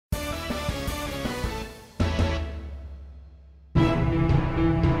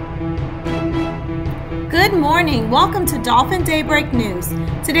Good morning. Welcome to Dolphin Daybreak News.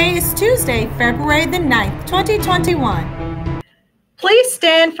 Today is Tuesday, February the 9th, 2021. Please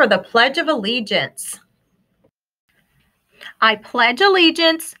stand for the Pledge of Allegiance. I pledge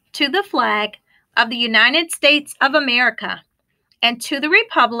allegiance to the flag of the United States of America and to the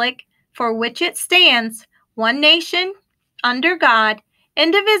republic for which it stands, one nation, under God,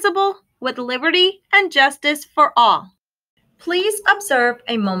 indivisible, with liberty and justice for all. Please observe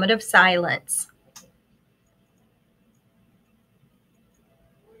a moment of silence.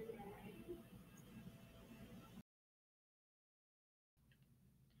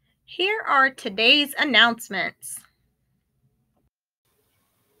 Here are today's announcements.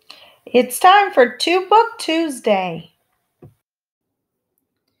 It's time for Two Book Tuesday.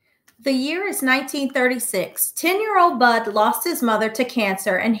 The year is 1936. 10-year-old Bud lost his mother to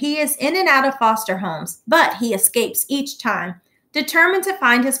cancer, and he is in and out of foster homes, but he escapes each time, determined to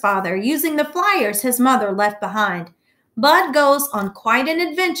find his father using the flyers his mother left behind. Bud goes on quite an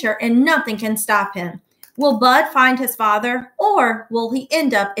adventure, and nothing can stop him. Will Bud find his father, or will he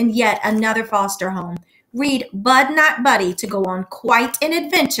end up in yet another foster home? Read Bud Not Buddy to go on quite an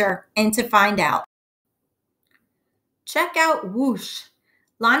adventure and to find out. Check out Whoosh,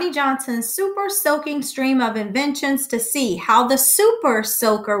 Lonnie Johnson's super soaking stream of inventions to see how the Super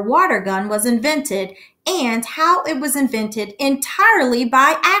Soaker water gun was invented and how it was invented entirely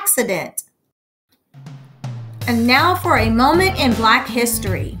by accident. And now for a moment in Black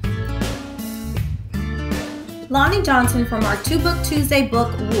history. Lonnie Johnson from our Two Book Tuesday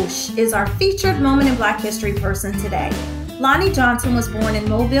book, Whoosh, is our featured Moment in Black History person today. Lonnie Johnson was born in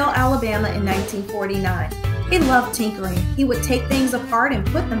Mobile, Alabama in 1949. He loved tinkering. He would take things apart and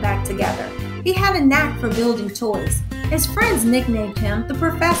put them back together. He had a knack for building toys. His friends nicknamed him the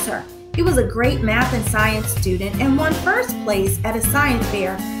Professor. He was a great math and science student and won first place at a science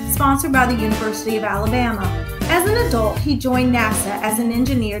fair sponsored by the University of Alabama. As an adult, he joined NASA as an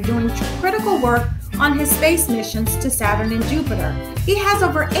engineer doing critical work on his space missions to Saturn and Jupiter. He has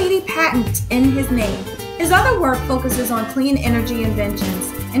over 80 patents in his name. His other work focuses on clean energy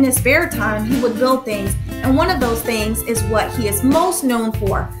inventions. In his spare time, he would build things, and one of those things is what he is most known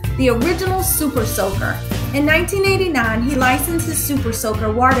for, the original Super Soaker. In 1989, he licensed his Super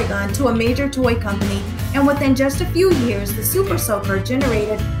Soaker water gun to a major toy company, and within just a few years, the Super Soaker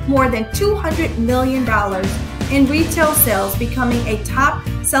generated more than $200 million in retail sales, becoming a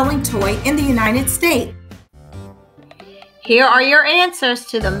top-selling toy in the United States. Here are your answers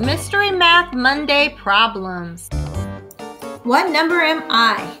to the Mystery Math Monday problems. What number am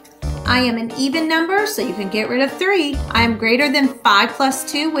I? I am an even number, so you can get rid of 3. I am greater than 5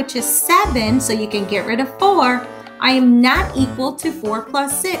 plus 2, which is 7, so you can get rid of 4. I am not equal to 4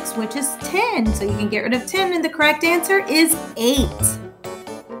 plus 6, which is 10, so you can get rid of 10, and the correct answer is 8.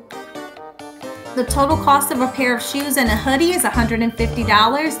 The total cost of a pair of shoes and a hoodie is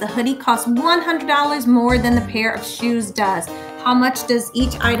 $150. The hoodie costs $100 more than the pair of shoes does. How much does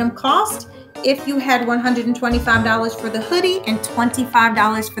each item cost? If you had $125 for the hoodie and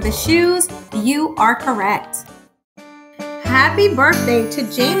 $25 for the shoes, you are correct. Happy birthday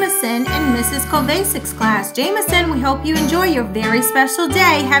to Jameson in Mrs. Kovacic's class. Jameson, we hope you enjoy your very special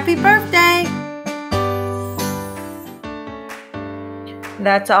day. Happy birthday!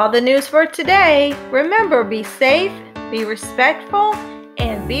 That's all the news for today. Remember, be safe, be respectful,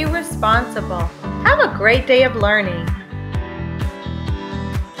 and be responsible. Have a great day of learning.